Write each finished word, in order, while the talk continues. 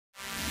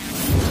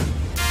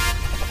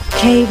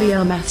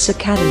KVR Maths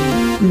Academy,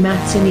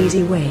 Maths an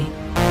Easy Way.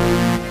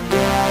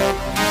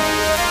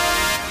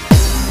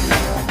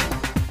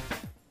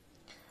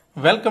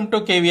 Welcome to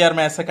KVR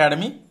maths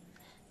academy.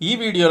 ఈ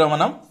వీడియోలో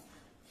మనం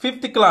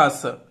 5th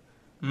class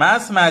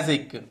maths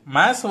magic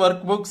maths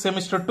work book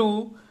semester 2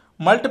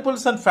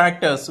 multiples and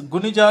factors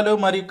గుణిజాలు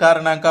మరియు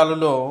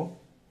కారణాంకాలలో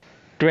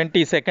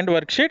 22nd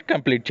worksheet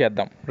complete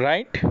చేద్దాం.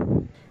 Right,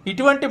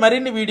 ఇటువంటి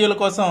మరిన్ని వీడియోల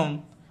కోసం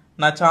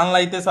నా ఛానల్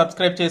అయితే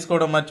సబ్స్క్రైబ్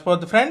చేసుకోవడం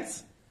మర్చిపోద్దు friends.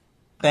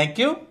 Thank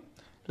you.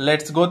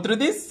 Let's go through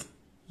this.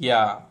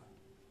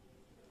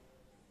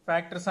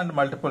 Factors and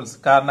multiples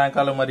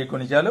కారణాంకాలు మరియు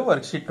గుణిజాలు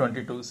వర్క్షీట్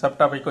 22 సబ్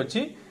టాపిక్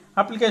వచ్చి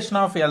application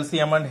of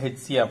LCM and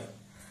HCF.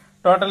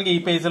 టోటల్గా ఈ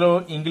పేజ్లో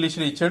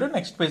ఇంగ్లీష్లో ఇచ్చాడు,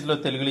 నెక్స్ట్ పేజ్లో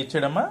తెలుగులో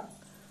ఇచ్చాడమ్మా.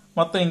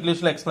 మొత్తం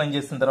ఇంగ్లీష్లో ఎక్స్ప్లెయిన్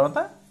చేసిన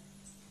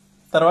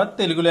తర్వాత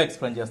తెలుగులో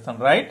ఎక్స్ప్లెయిన్ చేస్తాం.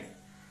 Right,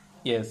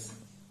 yes.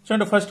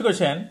 చూడండి, first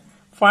question,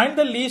 find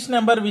the least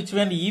number which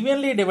when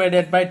evenly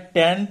divided by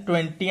 10,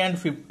 20 and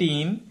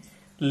 15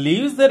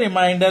 leaves the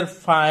remainder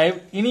 5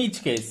 in each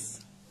case.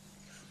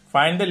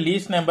 Find the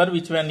least number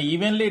which when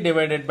evenly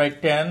divided by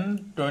 10,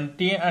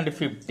 20 and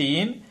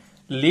 15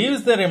 leaves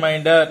the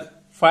remainder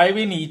 5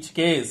 in each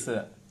case.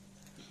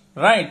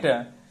 Right.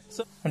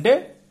 So, అంటే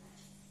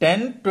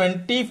 10,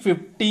 20,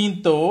 15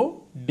 తో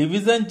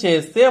division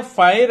చేస్తే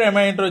 5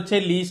 reminder వచ్చే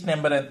least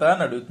number ఎంత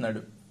అని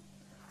అడుగుతున్నాడు.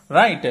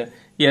 Right,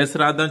 yes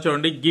రాద్దాం.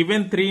 చూడండి,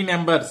 given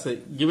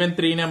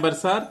three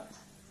numbers are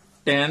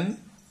 10,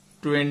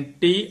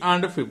 20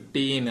 and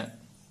 15.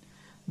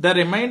 The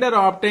remainder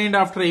obtained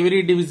after every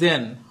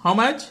division, how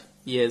much?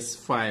 Yes,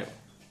 5.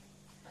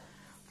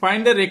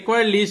 Find the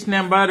required least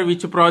number.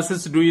 Which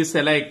process do you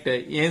select?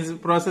 Yes,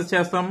 process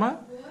chestamma?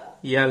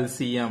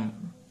 LCM.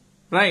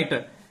 Right.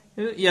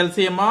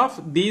 LCM of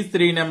these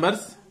three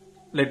numbers.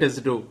 Let us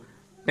do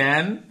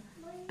 10,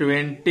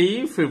 20,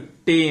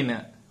 15.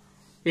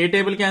 A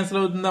table cancel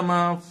avutundamma?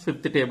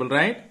 5th table,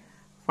 right?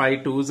 5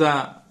 2s,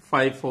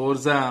 5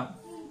 4s,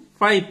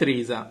 5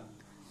 3s.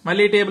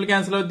 మళ్ళీ table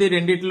cancel అవుద్ది,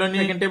 రెండింటిలోని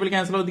second table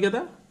cancel అవుద్ది కదా.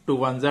 2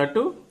 1s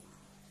 2,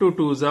 2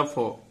 2s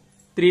 4,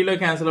 3లో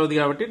cancel అవుద్ది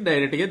కాబట్టి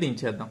direct గా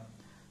దించేద్దాం.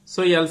 So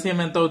LCM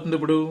ఎంత అవుతుంది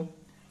ఇప్పుడు?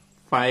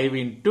 5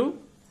 into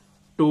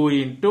 2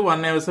 into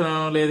 1 అవసరం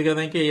లేదు కదా,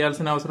 ఇంకా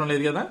వేయాల్సిన అవసరం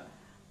లేదు కదా.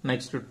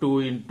 Next 2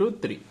 into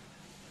 3,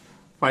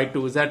 5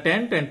 2s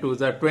 10, 10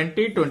 2s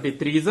 20,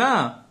 23s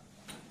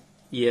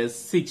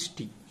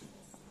 60.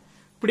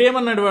 ఇప్పుడు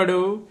ఏమన్నాడు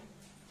వాడు?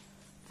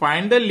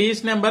 Find the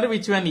least number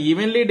which when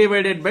evenly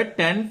divided by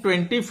 10,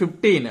 20,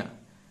 15.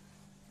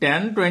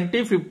 10,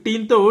 20,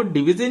 15 తో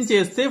డివిజన్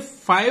చేస్తే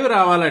 5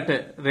 రావాలట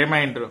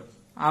రిమైండర్.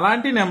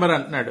 అలాంటి నెంబర్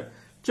అంటున్నాడు.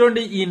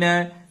 చూడండి, ఈ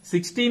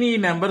 16 ఈ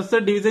నెంబర్స్ తో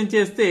డివిజన్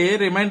చేస్తే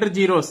రిమైండర్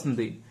 0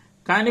 వస్తుంది.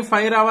 కానీ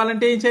 5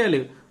 రావాలంటే ఏం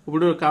చేయాలి?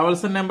 ఇప్పుడు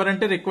కావాల్సిన నెంబర్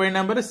అంటే రిక్వైర్డ్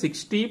నెంబర్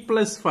 60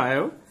 +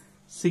 5,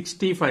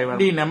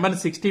 65. ఈ నెంబర్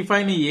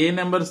 65 ని ఏ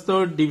నెంబర్స్ తో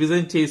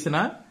డివిజన్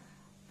చేసినా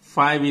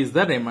 5 ఈజ్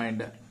ద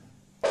రిమైండర్.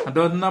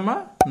 అర్థమవుతుందమ్మా?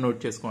 నోట్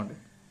చేసుకోండి.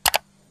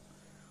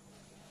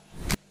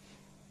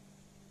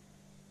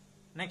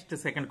 Next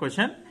second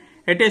question,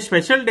 at a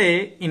special day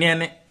in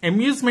an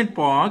amusement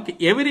park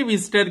every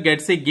visitor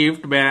gets a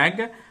gift bag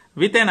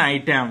with an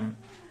item.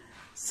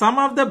 Some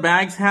of the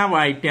bags have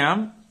item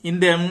in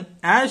them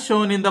as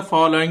shown in the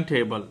following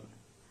table.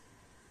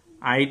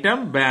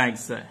 Item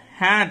bags: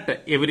 hat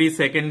every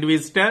second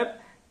visitor,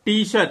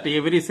 t-shirt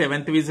every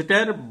 7th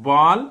visitor,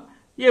 ball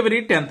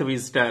every 10th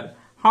visitor.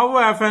 How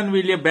often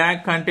will a bag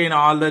contain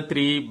all the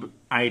 3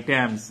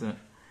 items?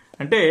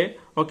 అంటే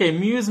ఒక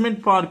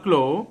amusement park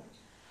లో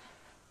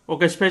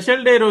ఒక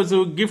special day రోజు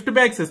gift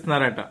bags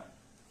ఇస్తున్నారట.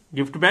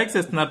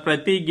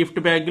 ప్రతి gift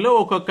bag లో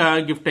ఒక్కొక్క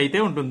gift అయితే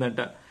ఉంటుందట.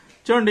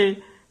 చూడండి,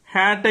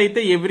 హ్యాట్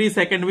అయితే ఎవ్రీ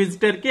సెకండ్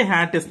విజిటర్ కి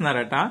హ్యాట్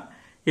ఇస్తున్నారట,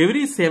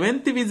 ఎవ్రీ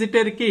 7th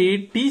విజిటర్ కి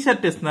టీ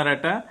షర్ట్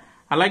ఇస్తున్నారట,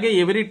 అలాగే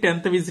ఎవ్రీ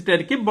 10th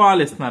విజిటర్ కి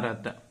బాల్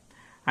ఇస్తున్నారట.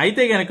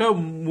 అయితే గనక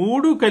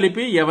 3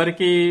 కలిపి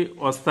ఎవరికి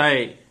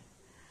వస్తాయి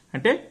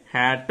అంటే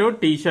హ్యాట్,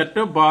 టీ షర్ట్,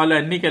 బాల్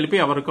అన్ని కలిపి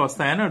ఎవరికి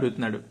వస్తాయని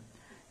అడుగుతున్నాడు.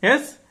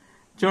 ఎస్,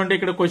 చూడండి,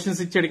 ఇక్కడ క్వశ్చన్స్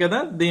ఇచ్చాడు కదా,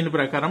 దీని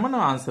ప్రకారం మనం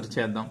ఆన్సర్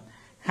చేద్దాం.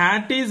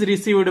 Hat is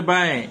received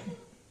by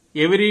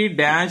every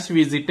dash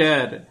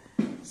visitor,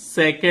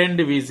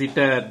 second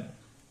visitor.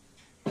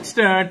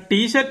 Next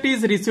T shirt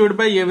is received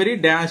by every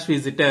dash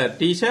visitor,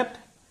 T shirt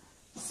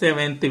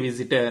 7th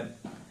visitor.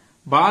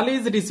 Ball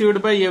is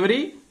received by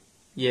every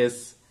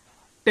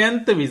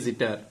 10th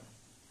visitor.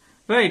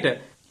 Right.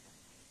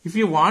 If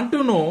you want to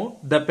know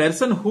the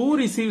person who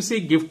receives a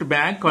gift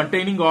bag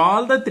containing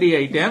all the 3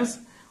 items,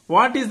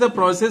 what is the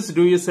process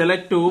do you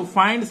select to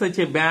find such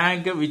a bag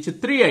with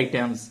 3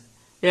 items?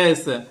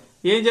 Yes,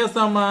 ఏం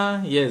చేస్తామా?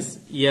 Yes,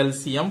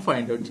 LCM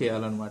find out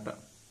చేయాలన్నమాట.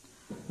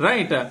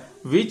 Right,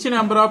 which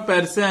number of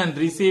person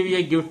receive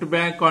a gift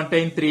bag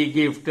contain 3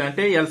 gift?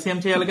 అంటే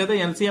LCM చేయాలి కదా.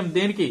 LCM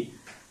దేనికి?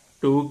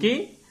 2 కి,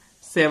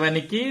 7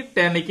 కి,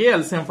 10 కి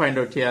LCM find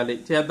out చేయాలి.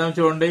 చేద్దాం.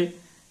 చూడండి,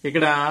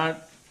 ఇక్కడ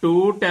 2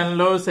 10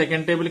 లో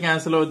సెకండ్ టేబుల్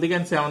క్యాన్సిల్ అవుద్ది,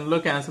 కానీ 7 లో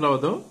క్యాన్సిల్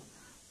అవ్వదు.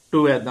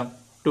 2 వేద్దాం.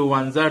 2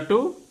 1s 2,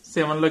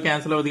 7 లో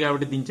క్యాన్సిల్ అవుద్ది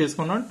కాబట్టి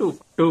దించేసుకున్నాం.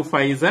 2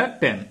 5s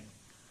 10.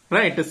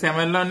 రైట్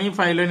 7లోని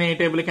 5లోని ఏ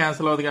టేబుల్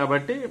క్యాన్సిల్ అవుతుంది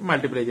కాబట్టి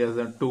మల్టిప్లై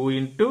చేద్దాం. 2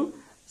 into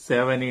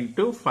 7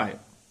 into 5.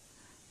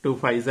 2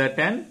 5s are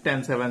 10, 10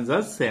 7s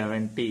are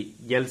 70.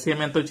 LCM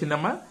ఎంత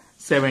వచ్చిందమ్మా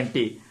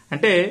 70.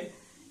 అంటే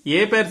ఏ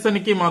పర్సన్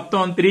కి మొత్తం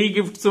 3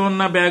 గిఫ్ట్స్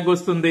ఉన్న బ్యాగ్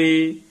వస్తుంది?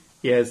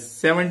 Yes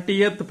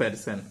 70th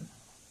person.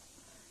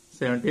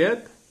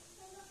 70th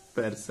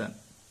person.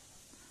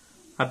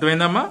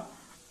 అర్థమైందమ్మా?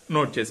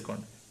 నోట్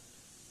చేసుకోండి.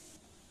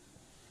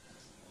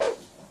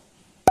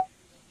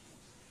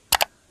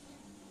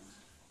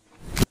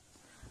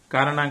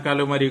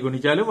 కారణాంకాలు మరియు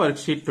గుణిజాలు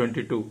వర్క్షీట్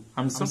 22.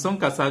 అంశం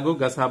కసాగు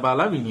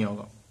గసాబాల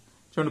వినియోగం.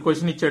 చూడండి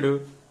క్వశ్చన్ ఇచ్చాడు.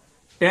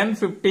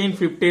 10 15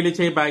 50లు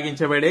చే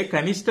భాగించబడే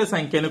కనిష్ట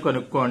సంఖ్యను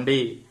కనుక్కోండి.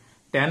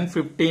 10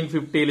 15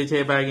 50లు చే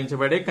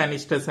భాగించబడే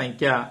కనిష్ట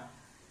సంఖ్య.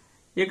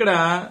 ఇక్కడ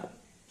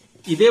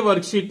ఇదే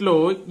వర్క్షీట్ లో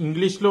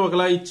ఇంగ్లీష్ లో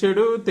ఒకలా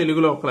ఇచ్చాడు,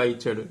 తెలుగులో ఒకలా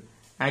ఇచ్చాడు.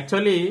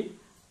 యాక్చువల్లీ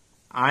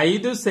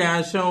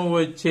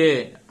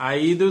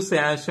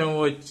 5%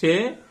 వచ్చే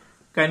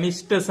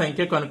కనిష్ట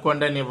సంఖ్య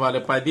కనుక్కోండి అని ఇవ్వాలి.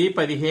 10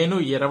 15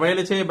 20ల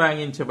చే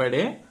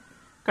భాగించబడే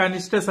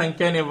కనిష్ట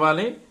సంఖ్య అని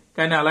ఇవ్వాలి.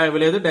 కానీ అలా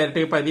ఇవ్వలేదు, డైరెక్ట్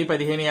గా 10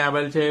 15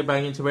 50ల చే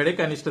భాగించబడే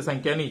కనిష్ట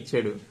సంఖ్య అని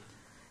ఇచ్చాడు.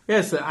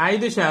 ఎస్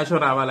 5%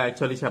 రావాలి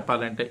యాక్చువల్లీ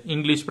చెప్పాలంటే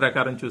ఇంగ్లీష్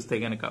ప్రకారం చూస్తే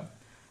గనక.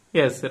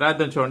 ఎస్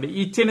రాద్దాం. చూడండి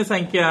ఇచ్చిన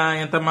సంఖ్య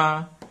ఎంతమ్మా?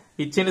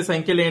 ఇచ్చిన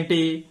సంఖ్యలు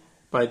ఏంటి?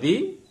 10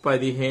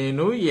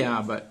 15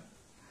 50.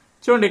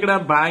 చూడండి ఇక్కడ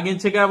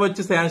భాగించగా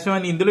వచ్చి శేషం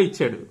అని ఇందులో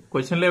ఇచ్చాడు.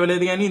 క్వశ్చన్లో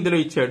ఇవ్వలేదు కానీ ఇందులో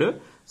ఇచ్చాడు.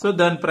 సో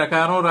దాని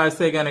ప్రకారం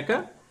రాస్తే గనక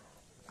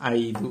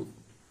 5.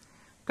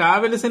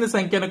 కావలసిన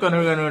సంఖ్యను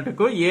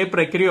కనుగొనుటకు ఏ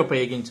ప్రక్రియ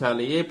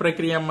ఉపయోగించాలి? ఏ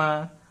ప్రక్రియ అమ్మా?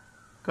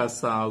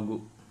 కసాగు.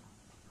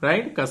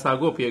 రైట్,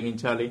 కసాగు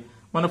ఉపయోగించాలి.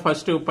 మనం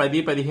ఫస్ట్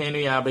 10 15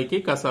 50కి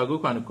కసాగు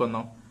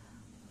కనుక్కుందాం.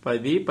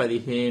 10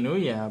 15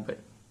 50.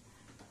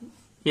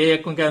 ఏ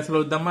ఎక్కం క్యాన్సిల్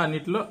అవుద్దామా?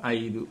 అన్నిట్లో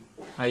 5.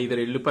 5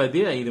 2 10,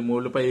 5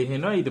 3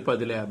 15, 5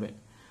 10 50.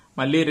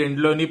 మళ్ళీ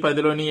 2లోని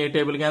 10లోని ఏ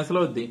టేబుల్ క్యాన్సిల్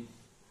అవుద్ది?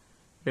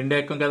 2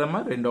 ఎక్కం కదమ్మా.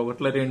 2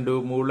 1 2,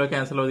 3లో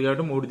క్యాన్సిల్ అవుతుంది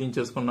కాబట్టి 3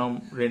 దించేసుకున్నాం.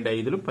 2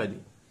 5 10.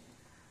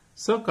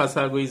 So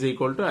కసాగు is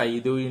equal to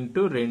 5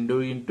 into 2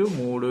 into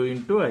 3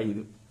 into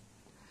 5.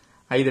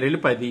 5 2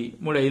 10,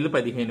 3 5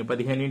 15,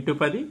 15 into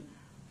 10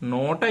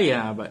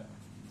 150.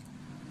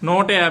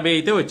 150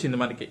 అయితే వచ్చింది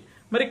మనకి.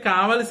 మరి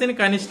కావలసిన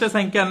కనిష్ట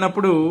సంఖ్య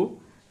అన్నప్పుడు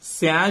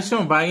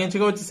శేషం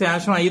భాగించగా వచ్చి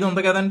శేషం 5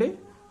 ఉంది కదండి.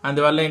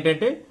 అందువల్ల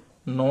ఏంటంటే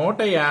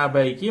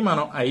 150కి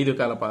మనం 5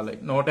 కలపాలి.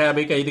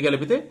 150కి 5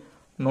 కలిపితే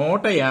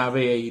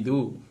 155.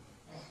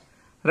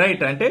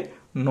 రైట్, అంటే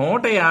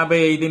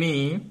 155ని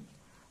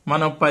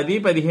మనం 10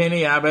 15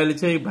 50ల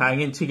చే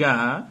భాగించగా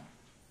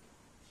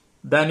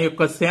దాని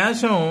యొక్క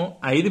శేషం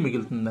 5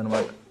 మిగులుతుంది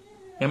అనమాట.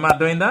 ఏం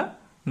అర్థమైందా?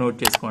 నోట్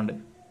చేసుకోండి.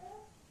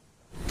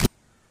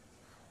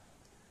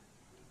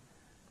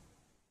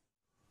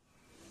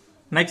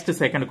 Next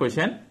second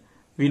question.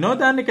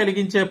 వినోదాన్ని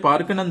కలిగించే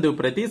పార్కు నందు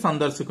ప్రతి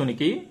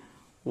సందర్శకునికి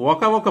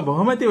ఒక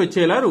బహుమతి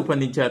వచ్చేలా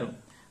రూపొందించారు.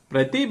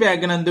 ప్రతి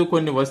బ్యాగ్ నందు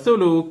కొన్ని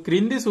వస్తువులు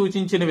క్రింది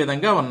సూచించిన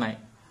విధంగా ఉన్నాయి.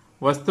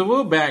 వస్తువు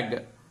బ్యాగ్.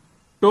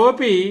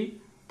 టోపీ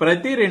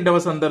ప్రతి 2వ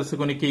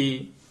సందర్శకునికి,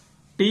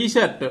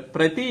 టీషర్ట్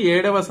ప్రతి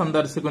 7వ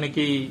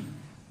సందర్శకునికి,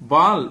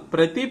 బాల్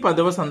ప్రతి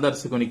 10వ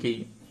సందర్శకునికి.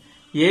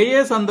 ఏ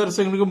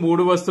సందర్శకునికి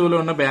 3 వస్తువులు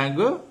ఉన్న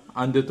బ్యాగ్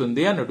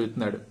అందుతుంది అని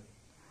అడుగుతున్నాడు.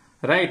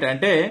 రైట్,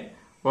 అంటే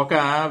ఒక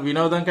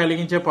వినోదం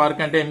కలిగించే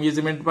పార్క్ అంటే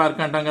అమ్యూజ్మెంట్ పార్క్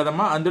అంటాం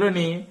కదమ్మా.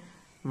 అందులోని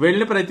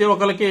వెళ్ళిన ప్రతి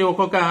ఒక్కరికి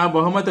ఒక్కొక్క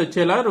బహుమతి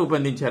వచ్చేలా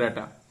రూపొందించారట.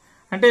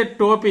 అంటే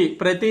టోపీ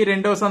ప్రతి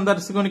 2వ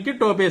సందర్శకునికి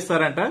టోపీ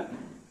ఇస్తారంట.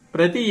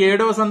 ప్రతి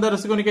 7వ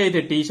సందర్శకునికి అయితే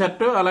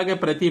టీషర్ట్, అలాగే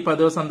ప్రతి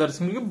 10వ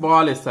సందర్శకునికి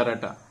బాల్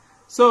ఇస్తారట.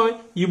 సో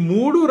ఈ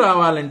 3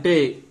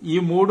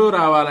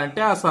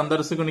 రావాలంటే ఆ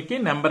సందర్శకునికి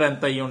నెంబర్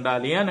ఎంత అయి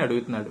ఉండాలి అని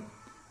అడుగుతున్నాడు.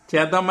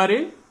 చేద్దాం మరి.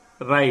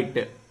 రైట్,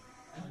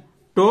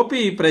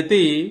 టోపీ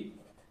ప్రతి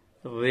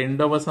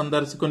 2వ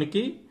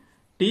సందర్శకునికి,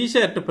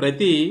 టీషర్ట్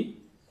ప్రతి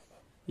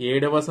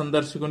 7వ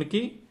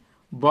సందర్శకునికి,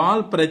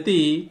 బాల్ ప్రతి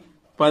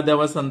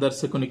 10వ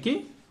సందర్శకునికి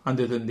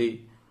అందుతుంది.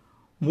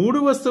 3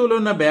 వస్తువులు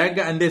ఉన్న బ్యాగ్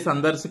అందే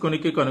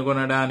సందర్శకునికి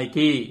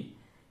కనుగొనడానికి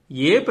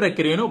ఏ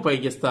ప్రక్రియను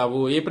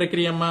ఉపయోగిస్తావు? ఏ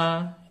ప్రక్రియ అమ్మా?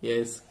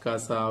 ఎస్,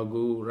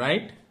 కసాగు.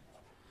 రైట్,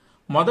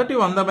 మొదటి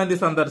 100 మంది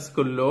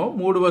సందర్శకుల్లో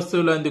 3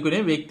 వస్తువులు అందుకునే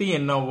వ్యక్తి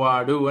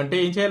ఎన్నోవాడు అంటే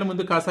ఏం చేయాలి?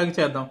 ముందు కసాగు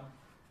చేద్దాం.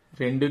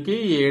 2కి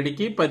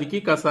 7కి 10కి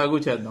కసాగు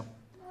చేద్దాం.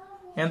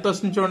 ఎంత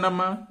వస్తుంది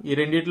చూడమ్మా. ఈ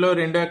రెండిట్లో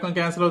 2 ఎక్కం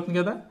క్యాన్సిల్ అవుతుంది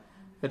కదా.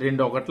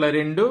 2 1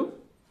 2,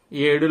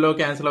 7లో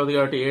క్యాన్సిల్ అవుతుంది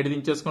కాబట్టి 7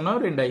 దించేసుకున్నాం.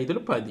 2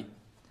 5 10.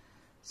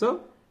 సో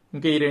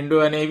ఇంకా ఈ 2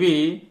 అనేవి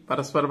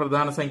పరస్పర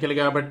ప్రధాన సంఖ్యలు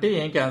కాబట్టి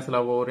ఏం క్యాన్సిల్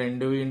అవ్వవు.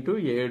 2 into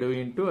 7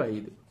 into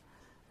 5,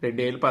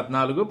 2 7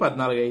 14,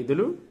 14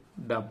 5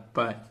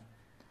 70.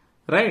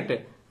 రైట్,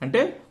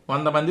 అంటే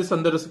 100 మంది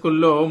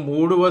సందర్శకుల్లో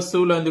 3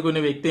 వస్తువులు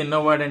అందుకునే వ్యక్తి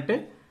ఎన్నోవాడంటే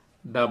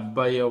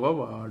 70వ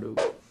వాడు.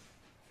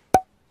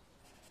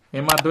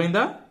 ఏం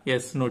అర్థమైందా?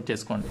 ఎస్, నోట్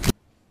చేసుకోండి.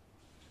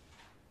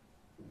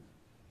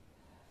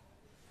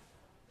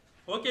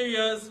 ఓకే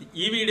వ్యూయర్స్,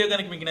 ఈ వీడియో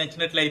కనుక మీకు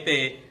నచ్చినట్లయితే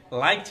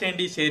లైక్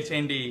చేయండి, షేర్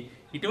చేయండి.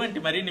 ఇటువంటి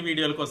మరిన్ని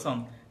వీడియోల కోసం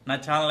నా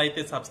ఛానల్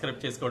అయితే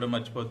సబ్స్క్రైబ్ చేసుకోవడం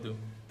మర్చిపోద్దు.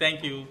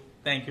 Thank you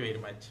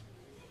very much.